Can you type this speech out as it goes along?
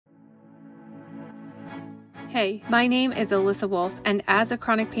Hey, my name is Alyssa Wolf, and as a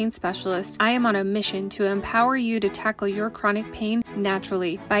chronic pain specialist, I am on a mission to empower you to tackle your chronic pain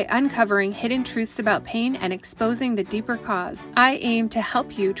naturally by uncovering hidden truths about pain and exposing the deeper cause. I aim to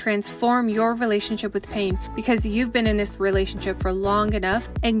help you transform your relationship with pain because you've been in this relationship for long enough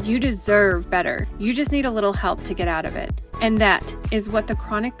and you deserve better. You just need a little help to get out of it. And that is what the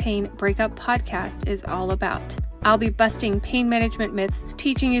Chronic Pain Breakup Podcast is all about. I'll be busting pain management myths,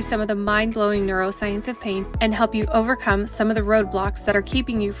 teaching you some of the mind-blowing neuroscience of pain, and help you overcome some of the roadblocks that are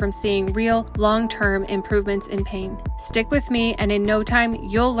keeping you from seeing real, long-term improvements in pain. Stick with me, and in no time,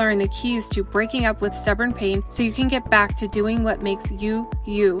 you'll learn the keys to breaking up with stubborn pain so you can get back to doing what makes you,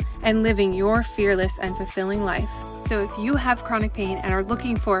 you, and living your fearless and fulfilling life. So if you have chronic pain and are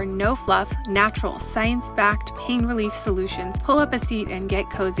looking for no fluff, natural, science-backed pain relief solutions, pull up a seat and get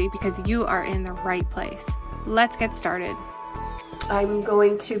cozy because you are in the right place. Let's get started. I'm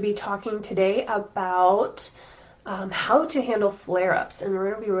going to be talking today about how to handle flare-ups, and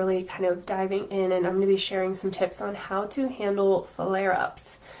we're going to be really kind of diving in, and I'm going to be sharing some tips on how to handle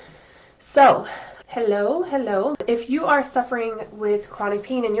flare-ups. So, hello. If you are suffering with chronic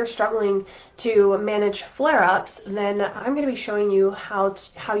pain and you're struggling to manage flare-ups, then I'm going to be showing you how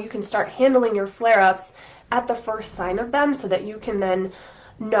you can start handling your flare-ups at the first sign of them so that you can then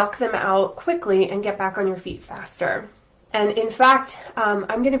knock them out quickly and get back on your feet faster. And in fact, I'm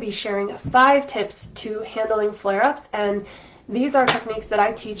going to be sharing 5 tips to handling flare-ups, and these are techniques that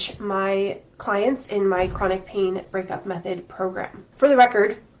I teach my clients in my Chronic Pain Breakup Method program. For the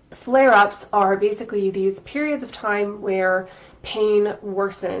record, flare-ups are basically these periods of time where pain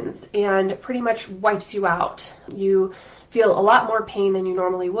worsens and pretty much wipes you out. You feel a lot more pain than you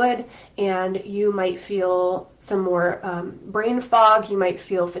normally would, and you might feel some more brain fog, you might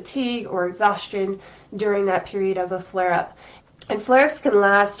feel fatigue or exhaustion during that period of a flare-up. And flare-ups can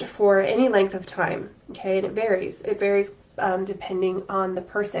last for any length of time, okay, and it varies. It varies depending on the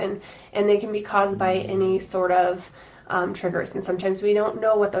person, and they can be caused by any sort of triggers, and sometimes we don't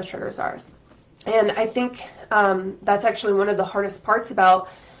know what those triggers are. And I think that's actually one of the hardest parts about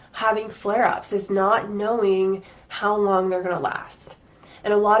having flare-ups is not knowing how long they're going to last.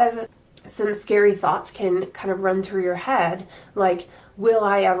 And a lot of some scary thoughts can kind of run through your head, like, will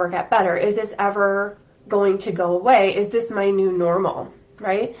I ever get better? Is this ever going to go away? Is this my new normal,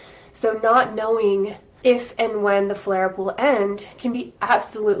 right? So not knowing if and when the flare-up will end can be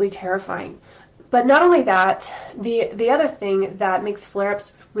absolutely terrifying. But not only that, the other thing that makes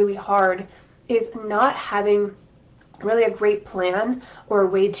flare-ups really hard is not having really a great plan or a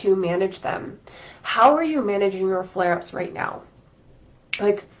way to manage them. How are you managing your flare-ups right now?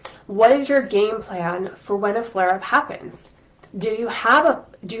 Like, what is your game plan for when a flare-up happens? Do you have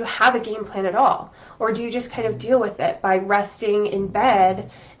a game plan at all? Or do you just kind of deal with it by resting in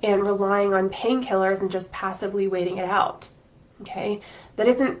bed and relying on painkillers and just passively waiting it out? Okay, that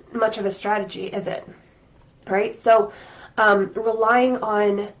isn't much of a strategy, is it? Right? So relying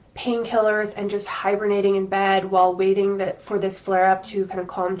on painkillers and just hibernating in bed while waiting for this flare-up to kind of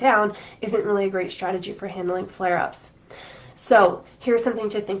calm down isn't really a great strategy for handling flare-ups. So here's something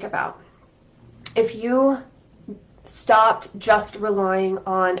to think about. If you stopped just relying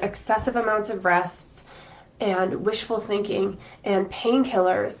on excessive amounts of rests and wishful thinking and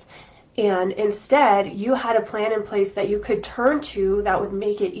painkillers, and instead you had a plan in place that you could turn to that would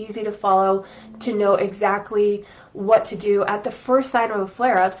make it easy to follow, to know exactly what to do at the first sign of a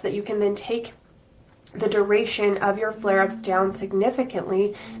flare-up so that you can then take the duration of your flare-ups down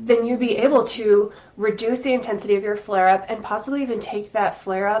significantly, then you'd be able to reduce the intensity of your flare-up and possibly even take that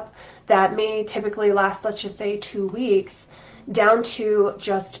flare-up that may typically last, let's just say 2 weeks, down to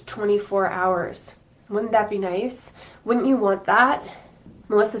just 24 hours. Wouldn't that be nice? Wouldn't you want that?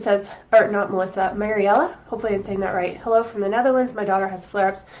 Melissa says, or not Melissa, Mariella, hopefully I'm saying that right. Hello from the Netherlands. My daughter has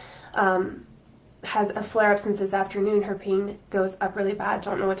flare-ups, has a flare-up since this afternoon. Her pain goes up really bad.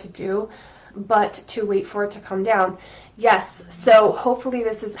 Don't know what to do, but to wait for it to come down. Yes, so hopefully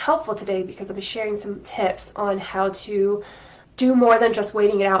this is helpful today because I'll be sharing some tips on how to do more than just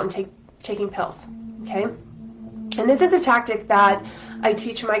waiting it out and taking pills, okay? And this is a tactic that I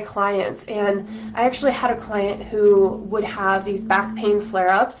teach my clients, and I actually had a client who would have these back pain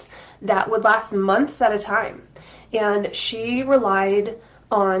flare-ups that would last months at a time, and she relied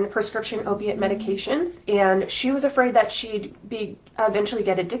on prescription opiate medications, and she was afraid that she'd eventually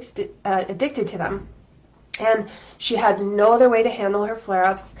get addicted to them. And she had no other way to handle her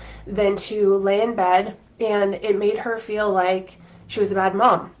flare-ups than to lay in bed, and it made her feel like she was a bad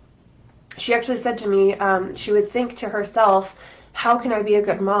mom. She actually said to me, she would think to herself, how can I be a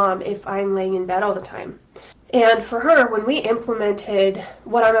good mom if I'm laying in bed all the time? And for her, when we implemented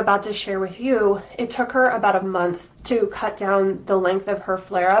what I'm about to share with you, it took her about a month to cut down the length of her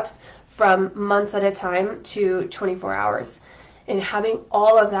flare-ups from months at a time to 24 hours. And having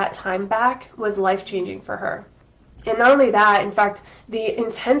all of that time back was life-changing for her. And not only that, in fact, the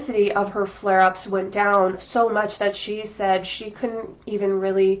intensity of her flare-ups went down so much that she said she couldn't even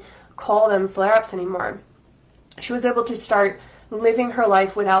really call them flare-ups anymore. She was able to start living her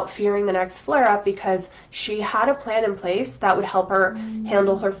life without fearing the next flare-up because she had a plan in place that would help her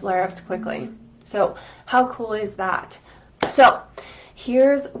handle her flare-ups quickly. So how cool is that? So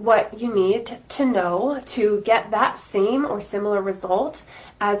here's what you need to know to get that same or similar result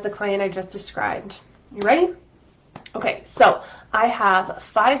as the client I just described. You ready? Okay, so I have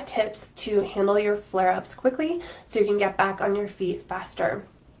 5 tips to handle your flare-ups quickly so you can get back on your feet faster.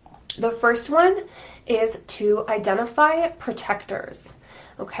 The first one is to identify protectors.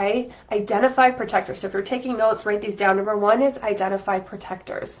 Okay, identify protectors. So if you're taking notes, write these down. Number 1 is identify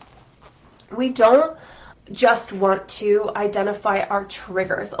protectors. We don't just want to identify our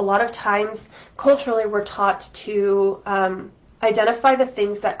triggers. A lot of times, culturally, we're taught to identify the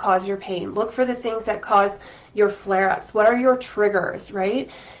things that cause your pain. Look for the things that cause your flare-ups. What are your triggers,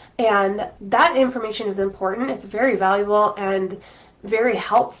 right? And that information is important. It's very valuable and very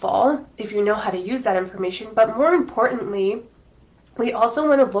helpful if you know how to use that information. But more importantly, we also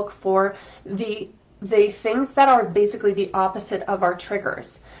want to look for the things that are basically the opposite of our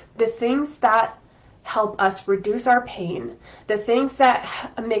triggers. The things that help us reduce our pain, the things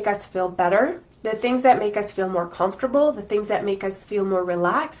that make us feel better, the things that make us feel more comfortable, the things that make us feel more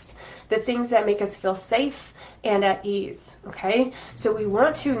relaxed, the things that make us feel safe and at ease, okay? So we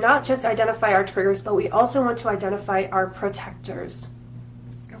want to not just identify our triggers, but we also want to identify our protectors,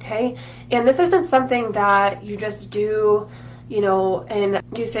 okay? And this isn't something that you just do, you know, and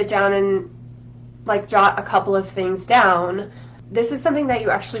you sit down and like jot a couple of things down. This is something that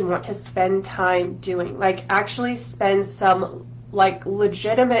you actually want to spend time doing, like actually spend some like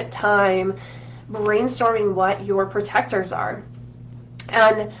legitimate time brainstorming what your protectors are.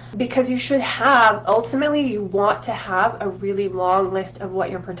 And because you should have, ultimately you want to have a really long list of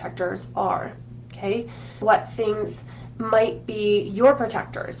what your protectors are, okay? What things might be your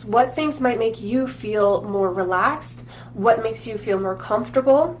protectors? What things might make you feel more relaxed? What makes you feel more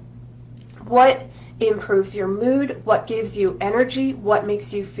comfortable? What improves your mood? What gives you energy? What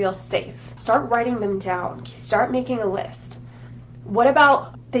makes you feel safe? Start writing them down. Start making a list. What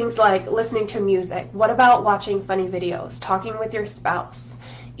about things like listening to music? What about watching funny videos, talking with your spouse,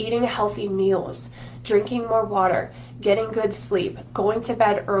 eating healthy meals, drinking more water, getting good sleep, going to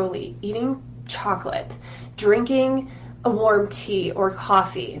bed early, eating chocolate, drinking a warm tea or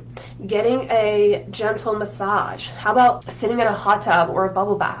coffee, getting a gentle massage? How about sitting in a hot tub or a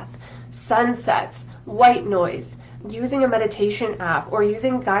bubble bath, sunsets, white noise, using a meditation app, or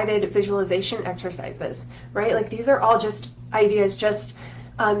using guided visualization exercises, right? Like these are all just ideas. Just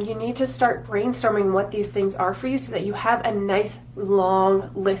you need to start brainstorming what these things are for you so that you have a nice long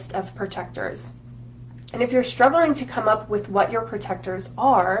list of protectors. And if you're struggling to come up with what your protectors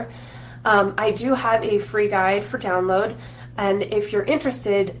are, I do have a free guide for download. And if you're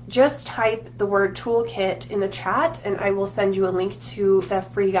interested, just type the word toolkit in the chat and I will send you a link to the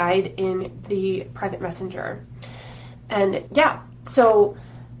free guide in the private messenger. And yeah, so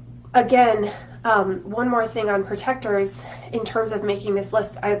again, one more thing on protectors in terms of making this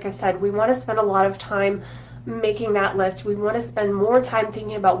list. Like I said, we want to spend a lot of time making that list. We want to spend more time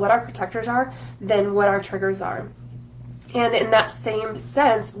thinking about what our protectors are than what our triggers are. And in that same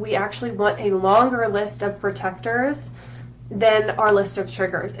sense, we actually want a longer list of protectors than our list of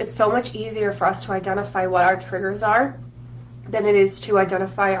triggers. It's so much easier for us to identify what our triggers are than it is to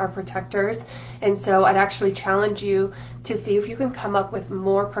identify our protectors. And so I'd actually challenge you to see if you can come up with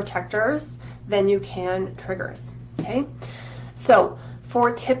more protectors than you can triggers, okay? So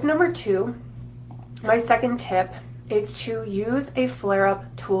for tip number 2, my second tip is to use a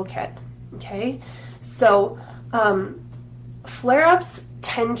flare-up toolkit, okay? So flare-ups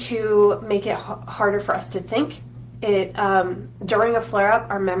tend to make it harder for us to think. During a flare-up,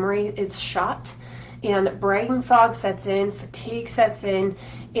 our memory is shot, and brain fog sets in, fatigue sets in,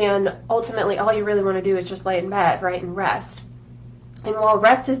 and ultimately all you really want to do is just lay in bed, right, and rest. And while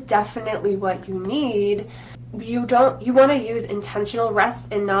rest is definitely what you need, you want to use intentional rest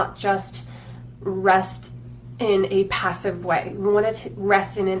and not just rest in a passive way. We want to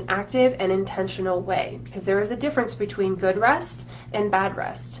rest in an active and intentional way, because there is a difference between good rest and bad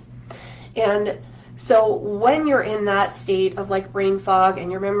rest. And so when you're in that state of like brain fog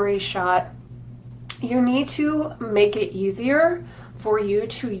and your memory is shot, you need to make it easier for you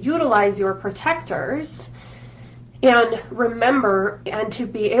to utilize your protectors And remember, and to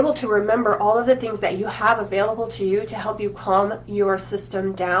be able to remember all of the things that you have available to you to help you calm your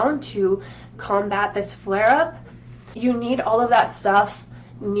system down, to combat this flare-up, you need all of that stuff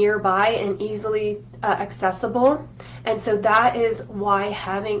nearby and easily accessible. And so that is why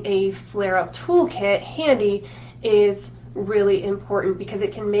having a flare-up toolkit handy is really important, because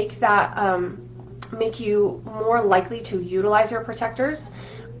it can make that make you more likely to utilize your protectors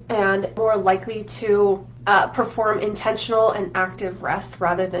and more likely to perform intentional and active rest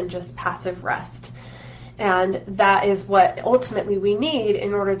rather than just passive rest. And that is what ultimately we need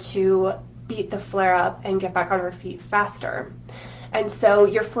in order to beat the flare-up and get back on our feet faster. And so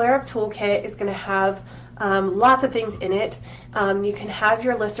your flare-up toolkit is going to have lots of things in it. You can have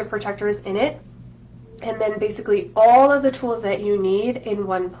your list of protectors in it, and then basically all of the tools that you need in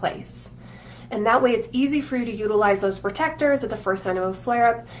one place. And that way it's easy for you to utilize those protectors at the first sign of a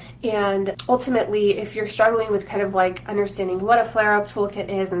flare-up. And ultimately, if you're struggling with kind of like understanding what a flare-up toolkit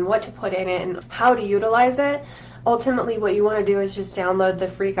is and what to put in it and how to utilize it, ultimately what you want to do is just download the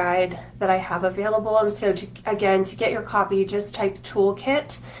free guide that I have available. And so to get your copy, just type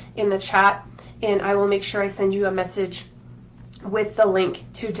toolkit in the chat, and I will make sure I send you a message with the link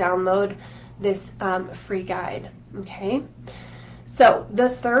to download this free guide. Okay. So the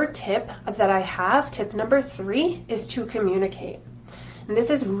third tip that I have, tip number 3, is to communicate. And this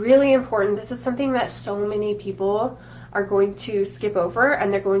is really important. This is something that so many people are going to skip over,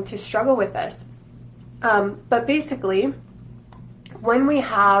 and they're going to struggle with this. But basically, when we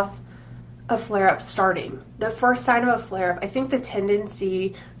have a flare-up starting, the first sign of a flare-up, I think the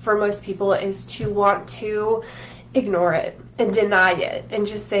tendency for most people is to want to ignore it and deny it and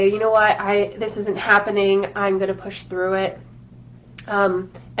just say, you know what, this isn't happening, I'm going to push through it. And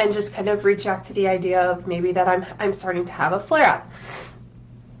just kind of reject the idea of maybe that I'm starting to have a flare-up.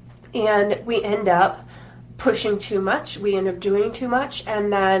 And we end up pushing too much, we end up doing too much,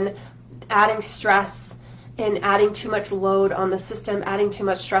 and then adding stress and adding too much load on the system, adding too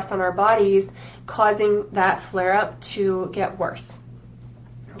much stress on our bodies, causing that flare-up to get worse.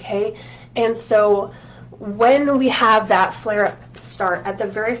 Okay? And so when we have that flare-up start, at the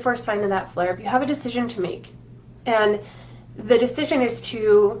very first sign of that flare-up, you have a decision to make. And the decision is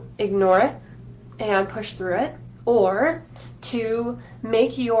to ignore it and push through it, or to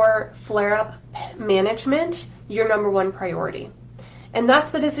make your flare-up management your number one priority. And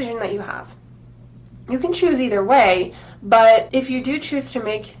that's the decision that you have. You can choose either way, but if you do choose to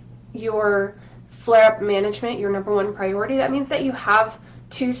make your flare-up management your number one priority, that means that you have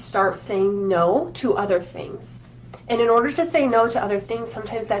to start saying no to other things. And in order to say no to other things,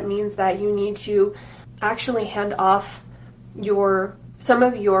 sometimes that means that you need to actually hand off some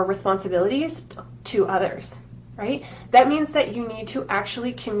of your responsibilities to others, right? That means that you need to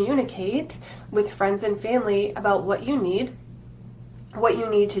actually communicate with friends and family about what you need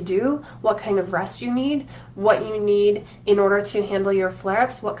to do, what kind of rest you need, what you need in order to handle your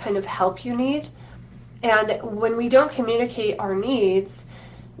flare-ups, what kind of help you need. And when we don't communicate our needs,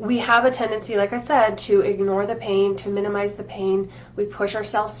 we have a tendency, like I said, to ignore the pain, to minimize the pain. We push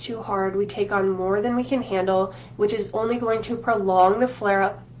ourselves too hard. We take on more than we can handle, which is only going to prolong the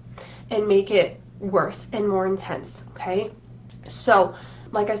flare-up and make it worse and more intense, okay? So,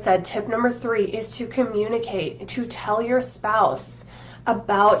 like I said, tip number 3 is to communicate, to tell your spouse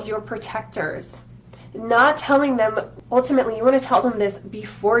about your protectors. Not telling them, ultimately, you want to tell them this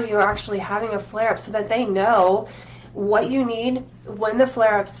before you're actually having a flare-up so that they know what you need when the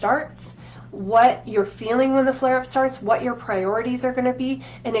flare-up starts, what you're feeling when the flare-up starts, what your priorities are going to be,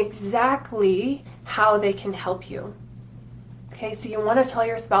 and exactly how they can help you. Okay, so you want to tell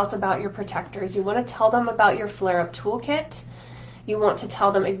your spouse about your protectors. You want to tell them about your flare-up toolkit. You want to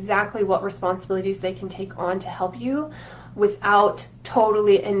tell them exactly what responsibilities they can take on to help you without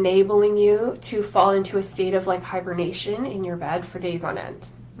totally enabling you to fall into a state of like hibernation in your bed for days on end.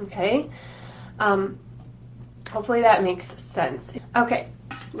 Okay? Hopefully that makes sense. Okay,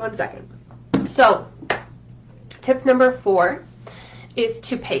 1 second. So, tip number 4 is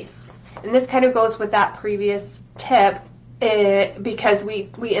to pace. And this kind of goes with that previous tip because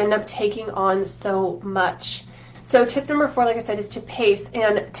we end up taking on so much. So tip number 4, like I said, is to pace.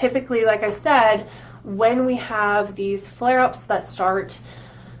 And typically, like I said, when we have these flare-ups that start,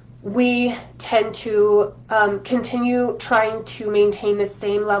 we tend to continue trying to maintain the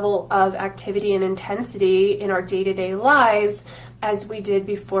same level of activity and intensity in our day-to-day lives as we did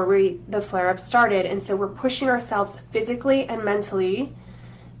before the flare-up started. And so we're pushing ourselves physically and mentally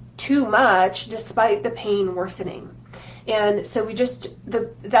too much despite the pain worsening. And so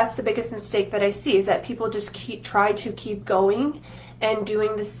that's the biggest mistake that I see, is that people just try to keep going and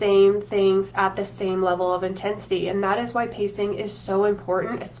doing the same things at the same level of intensity. And that is why pacing is so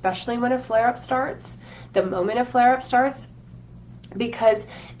important, especially when a flare-up starts, the moment a flare-up starts, because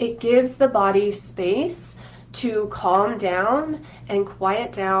it gives the body space to calm down and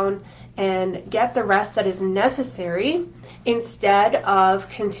quiet down and get the rest that is necessary instead of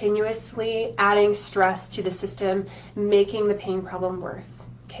continuously adding stress to the system, making the pain problem worse.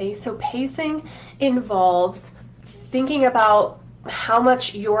 Okay, so pacing involves thinking about how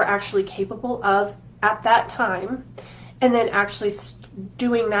much you're actually capable of at that time, and then actually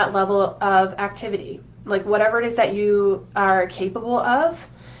doing that level of activity. Like whatever it is that you are capable of,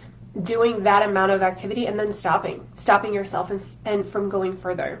 doing that amount of activity, and then stopping yourself and from going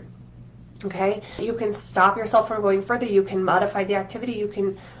further. Okay, you can stop yourself from going further. You can modify the activity. You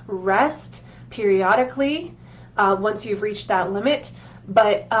can rest periodically once you've reached that limit.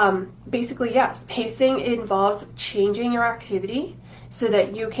 But basically, yes, pacing involves changing your activity so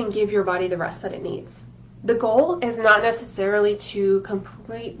that you can give your body the rest that it needs. The goal is not necessarily to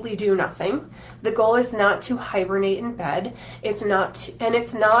completely do nothing. The goal is not to hibernate in bed. It's not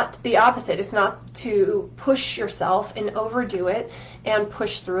the opposite. It's not to push yourself and overdo it and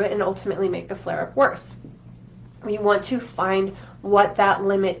push through it and ultimately make the flare-up worse. We want to find what that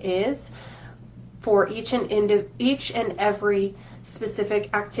limit is for each and every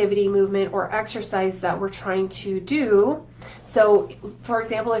specific activity, movement, or exercise that we're trying to do. So, for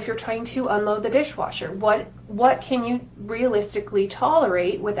example, if you're trying to unload the dishwasher, what can you realistically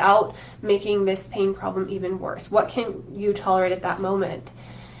tolerate without making this pain problem even worse? What can you tolerate at that moment?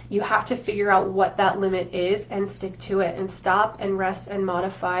 You have to figure out what that limit is and stick to it, and stop and rest and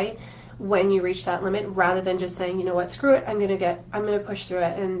modify when you reach that limit, rather than just saying, you know what, screw it, I'm gonna push through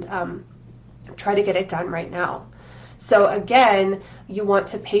it and try to get it done right now. So again, you want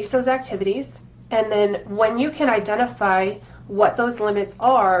to pace those activities, and then when you can identify what those limits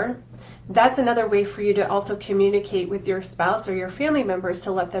are, that's another way for you to also communicate with your spouse or your family members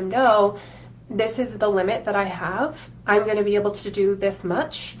to let them know, this is the limit that I have. I'm going to be able to do this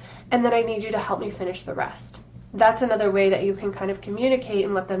much, and then I need you to help me finish the rest. That's another way that you can kind of communicate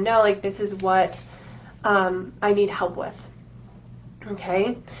and let them know, like, this is what I need help with.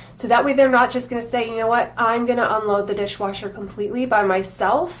 Okay, so that way they're not just going to say, you know what, I'm going to unload the dishwasher completely by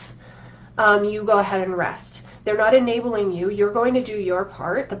myself. You go ahead and rest. They're not enabling you. You're going to do your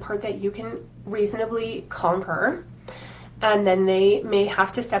part, the part that you can reasonably conquer, and then they may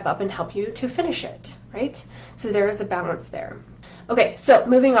have to step up and help you to finish it, right? So there is a balance there. Okay, so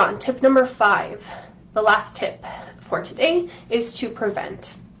moving on, tip number 5, the last tip for today is to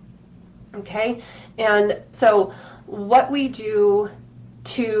prevent. Okay, and so what we do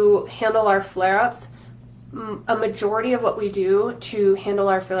to handle our flare-ups, a majority of what we do to handle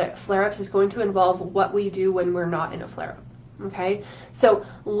our flare-ups is going to involve what we do when we're not in a flare-up. Okay, so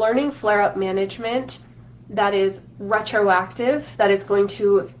learning flare-up management that is retroactive, that is going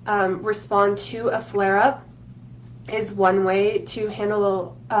to respond to a flare-up, is one way to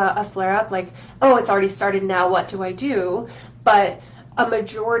handle a flare-up. Like, oh, it's already started now, what do I do? But a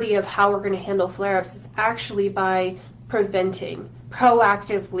majority of how we're going to handle flare-ups is actually by proactively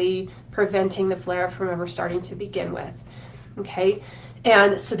preventing the flare-up from ever starting to begin with. Okay,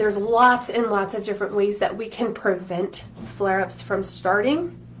 and so there's lots and lots of different ways that we can prevent flare-ups from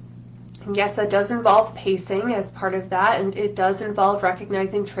starting. And yes, that does involve pacing as part of that, and it does involve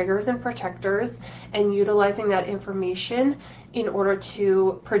recognizing triggers and protectors and utilizing that information in order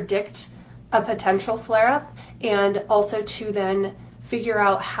to predict a potential flare-up, and also to then figure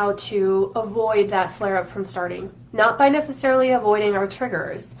out how to avoid that flare-up from starting. Not by necessarily avoiding our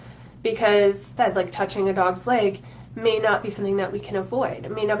triggers, because that, like touching a dog's leg, may not be something that we can avoid.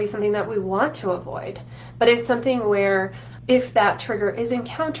 It may not be something that we want to avoid, but it's something where if that trigger is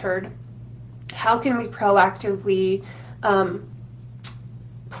encountered, how can we proactively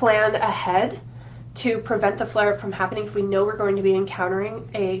plan ahead to prevent the flare-up from happening if we know we're going to be encountering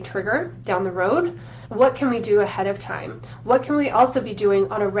a trigger down the road? What can we do ahead of time? What can we also be doing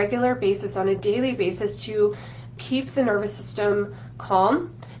on a regular basis, on a daily basis, to keep the nervous system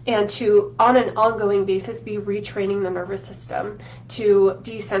calm and to, on an ongoing basis, be retraining the nervous system to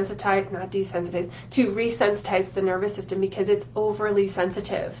to resensitize the nervous system because it's overly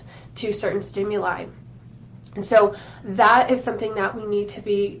sensitive to certain stimuli. And so that is something that we need to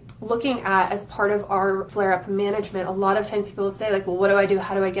be looking at as part of our flare-up management. A lot of times people will say, like, well, what do I do?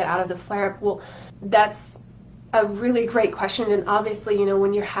 How do I get out of the flare-up? Well, that's a really great question. And obviously, you know,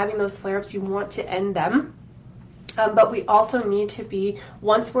 when you're having those flare-ups, you want to end them. But we also need to be,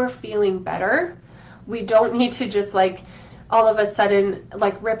 once we're feeling better, we don't need to just like all of a sudden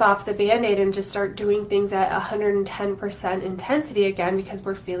like rip off the Band-Aid and just start doing things at 110% intensity again because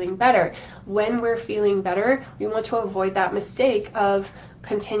we're feeling better. When we're feeling better, we want to avoid that mistake of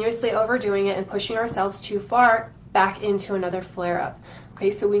continuously overdoing it and pushing ourselves too far back into another flare-up. Okay,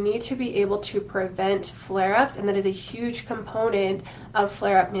 so we need to be able to prevent flare-ups, and that is a huge component of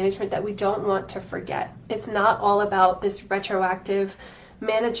flare-up management that we don't want to forget. It's not all about this retroactive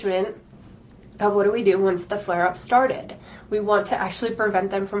management of what do we do once the flare-up started. We want to actually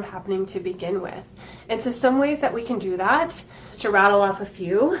prevent them from happening to begin with. And so some ways that we can do that, just to rattle off a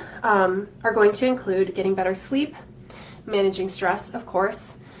few, are going to include getting better sleep, managing stress, of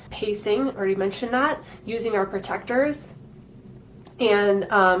course, pacing, already mentioned that, using our protectors, and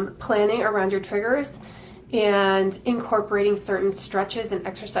planning around your triggers, and incorporating certain stretches and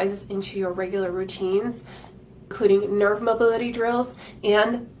exercises into your regular routines, including nerve mobility drills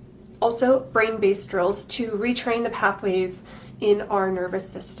and also brain-based drills to retrain the pathways in our nervous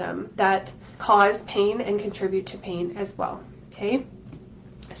system that cause pain and contribute to pain as well. Okay,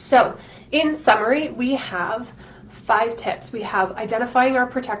 so in summary, we have 5 tips. We have identifying our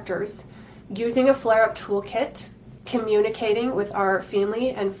protectors, using a flare-up toolkit, communicating with our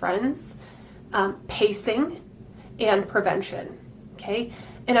family and friends, pacing, and prevention. Okay,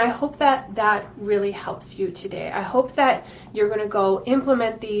 and I hope that that really helps you today. I hope that you're going to go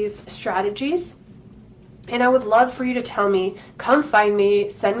implement these strategies. And I would love for you to tell me, come find me,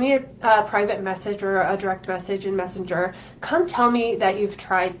 send me a private message or a direct message in Messenger. Come tell me that you've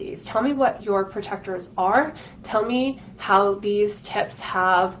tried these. Tell me what your protectors are. Tell me how these tips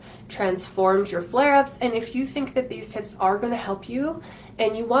have transformed your flare-ups. And if you think that these tips are going to help you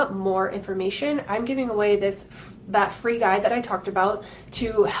and you want more information, I'm giving away that free guide that I talked about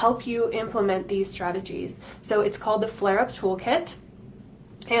to help you implement these strategies. So it's called the Flare-Up Toolkit.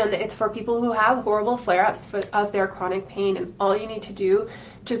 And it's for people who have horrible flare-ups of their chronic pain. And all you need to do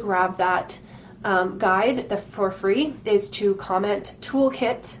to grab that guide for free is to comment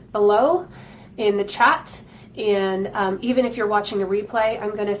toolkit below in the chat. And even if you're watching a replay,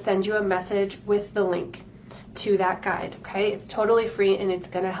 I'm going to send you a message with the link to that guide. Okay, it's totally free and it's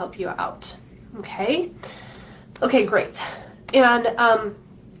going to help you out. Okay, great. And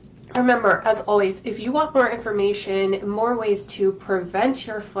remember, as always, if you want more information, more ways to prevent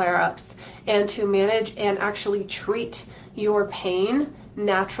your flare-ups and to manage and actually treat your pain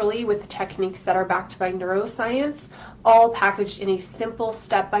naturally with techniques that are backed by neuroscience, all packaged in a simple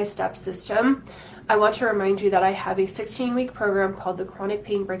step-by-step system, I want to remind you that I have a 16-week program called the Chronic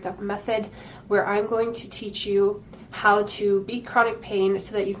Pain Breakup Method, where I'm going to teach you how to beat chronic pain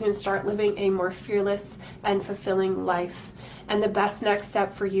so that you can start living a more fearless and fulfilling life. And the best next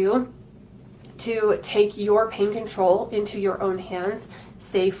step for you to take your pain control into your own hands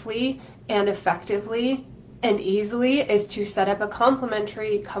safely and effectively and easily is to set up a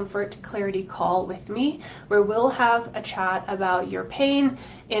complimentary comfort clarity call with me, where we'll have a chat about your pain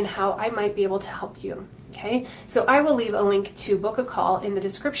and how I might be able to help you. Okay, so I will leave a link to book a call in the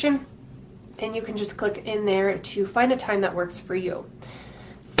description, and you can just click in there to find a time that works for you.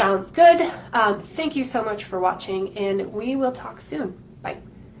 Sounds good. Thank you so much for watching, and we will talk soon. Bye.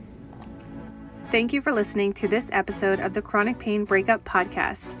 Thank you for listening to this episode of the Chronic Pain Breakup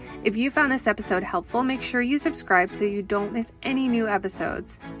Podcast. If you found this episode helpful, make sure you subscribe so you don't miss any new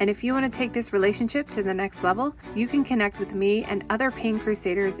episodes. And if you want to take this relationship to the next level, you can connect with me and other pain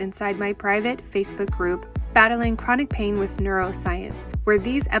crusaders inside my private Facebook group, Battling Chronic Pain with Neuroscience, where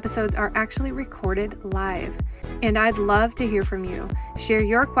these episodes are actually recorded live. And I'd love to hear from you. Share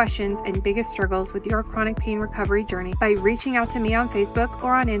your questions and biggest struggles with your chronic pain recovery journey by reaching out to me on Facebook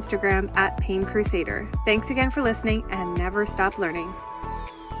or on Instagram @PainCrusader. Thanks again for listening, and never stop learning.